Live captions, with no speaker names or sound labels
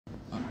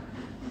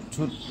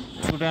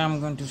Today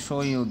I'm going to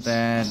show you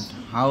that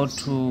how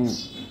to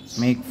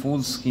make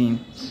full screen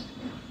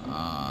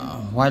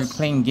while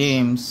playing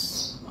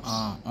games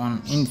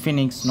on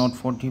Infinix Note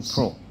 40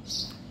 Pro.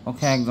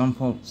 Okay,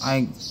 example,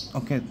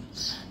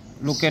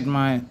 look at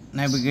my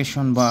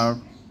navigation bar.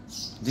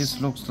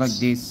 This looks like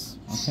this.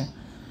 Okay,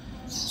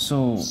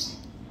 so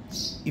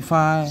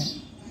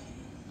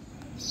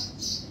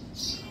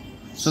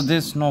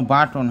there's no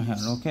button here.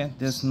 Okay,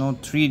 there's no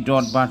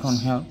 3-dot button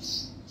here.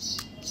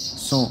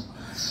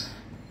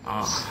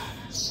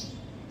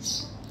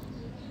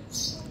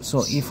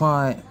 So if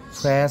I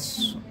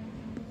press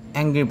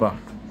angry bird,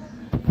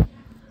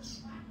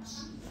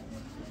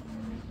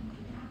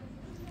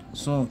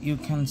 so you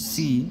can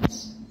see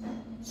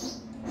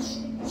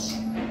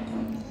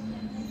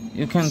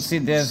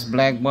there's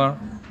black bar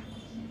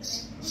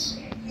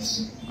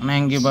and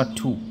angry bird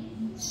 2.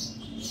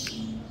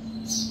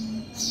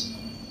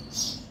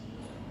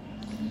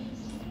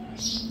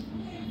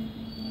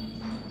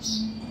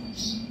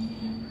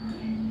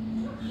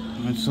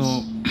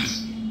 So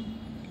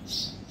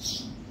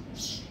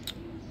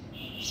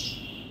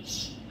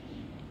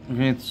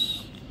okay,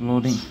 it's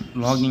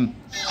logging.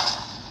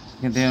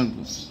 Okay, there.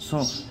 So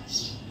okay,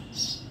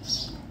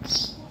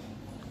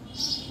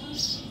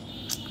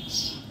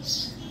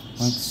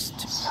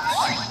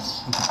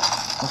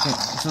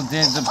 so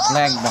there's a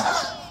black bar.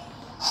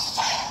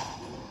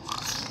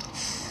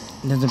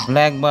 There's a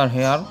black bar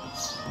here.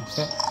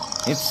 Okay,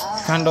 it's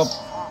kind of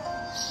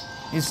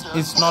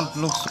it's not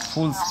looks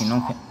full screen.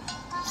 Okay.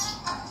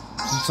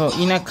 So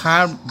in a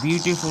car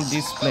beautiful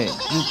display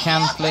you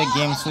can play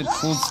games with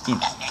full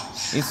screen.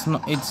 It's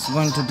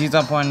going to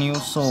disappoint you.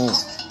 So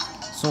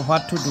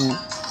what to do?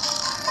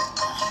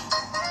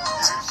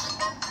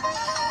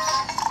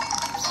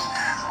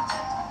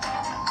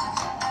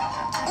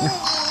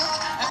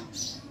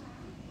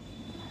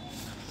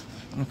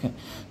 Okay,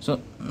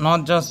 so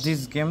not just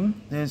this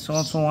game, there's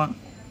also one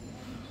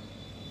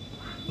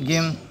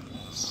game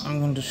I'm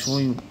going to show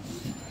you.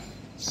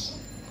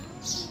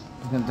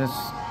 Okay, this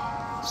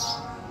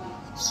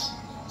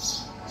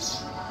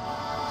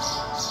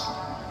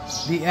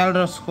the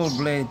Elder Scrolls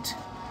Blade.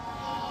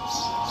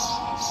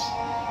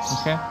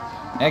 Okay,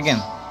 again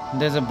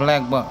there's a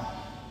black bar.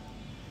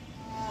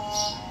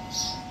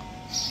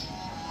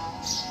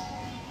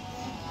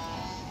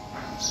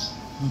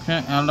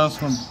 Okay, Elder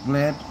Scrolls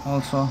Blade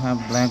also have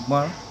black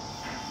bar.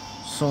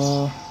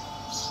 So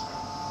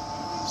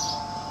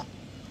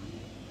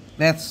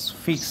let's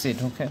fix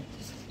it. Okay,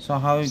 so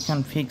how you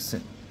can fix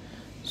it?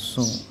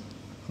 So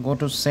go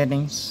to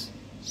settings,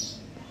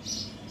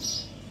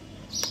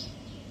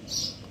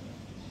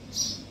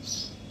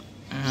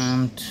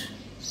 and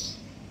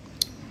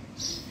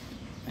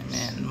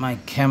man, my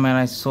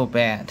camera is so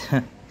bad.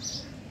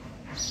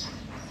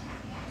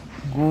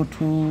 Go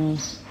to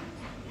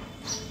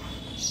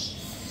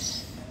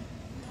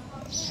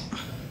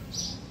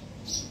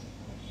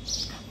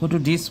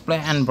display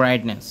and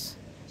brightness.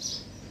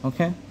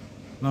 Okay,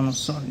 no,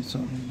 sorry,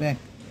 back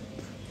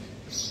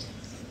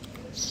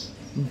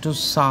to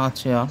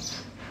search here,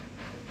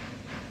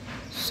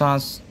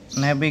 search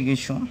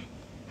navigation,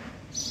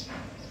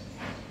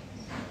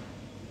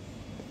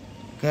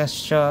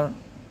 gesture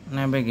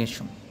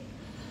navigation.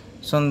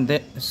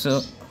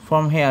 So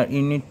from here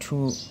you need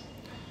to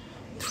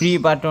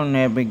 3-button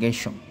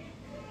navigation.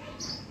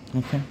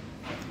 Okay,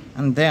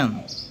 and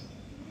then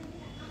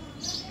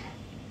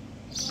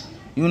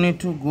you need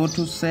to go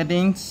to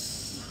settings.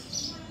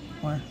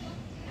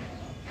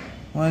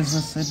 Where is the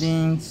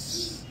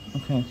settings?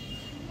 Okay,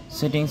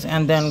 settings,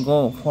 and then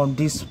go for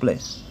display,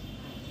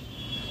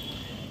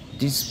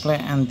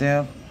 and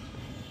there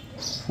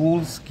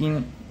full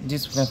screen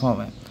display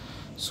format.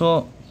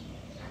 So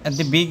at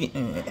the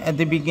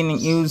beginning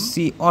you will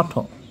see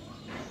auto,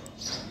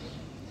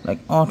 like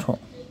auto.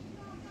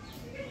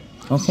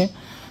 Okay,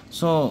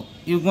 so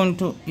you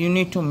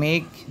need to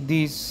make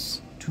this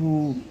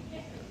to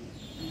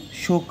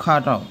show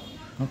cutout.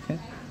 Okay,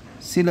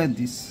 select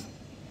this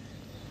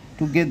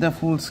to get the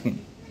full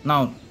screen.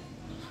 Now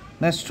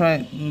let's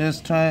try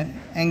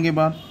angry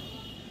bird.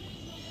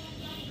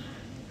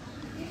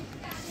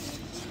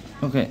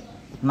 Okay,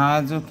 now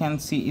as you can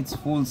see it's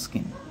full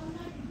screen.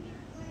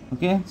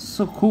 Okay,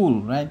 so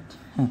cool, right?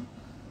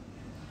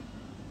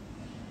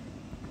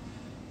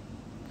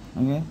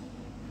 Okay,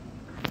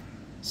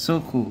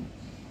 so cool.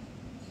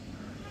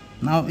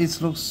 Now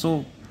it looks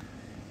so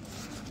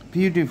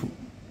beautiful.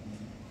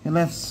 Okay,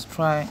 let's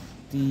try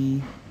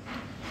the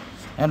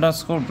Elder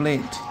Scrolls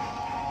Blade.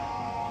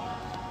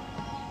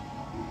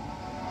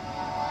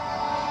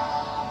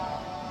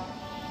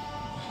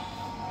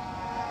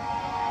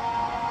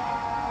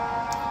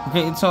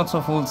 Okay, it's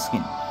also full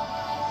screen,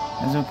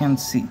 as you can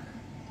see.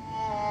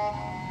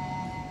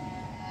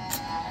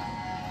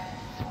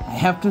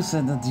 I have to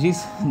say that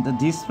the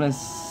display is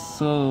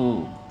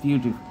so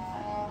beautiful.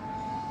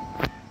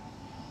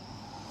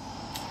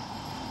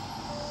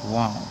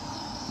 Wow,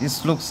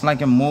 this looks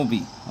like a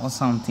movie or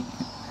something.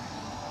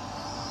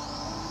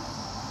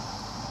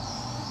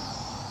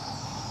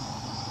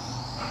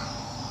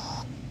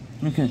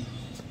 Okay,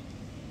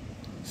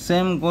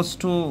 same goes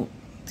to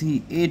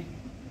the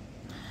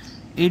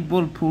 8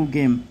 ball pool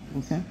game.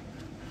 Okay,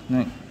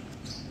 now,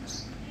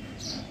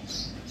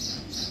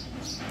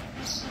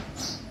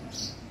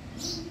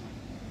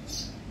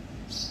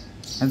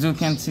 as you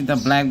can see, the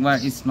black bar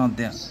is not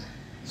there.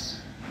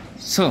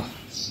 So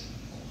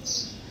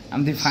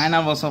I'm the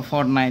final boss of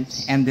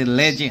Fortnite and the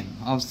legend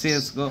of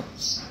CSGO.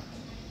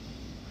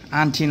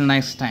 Until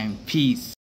next time, peace.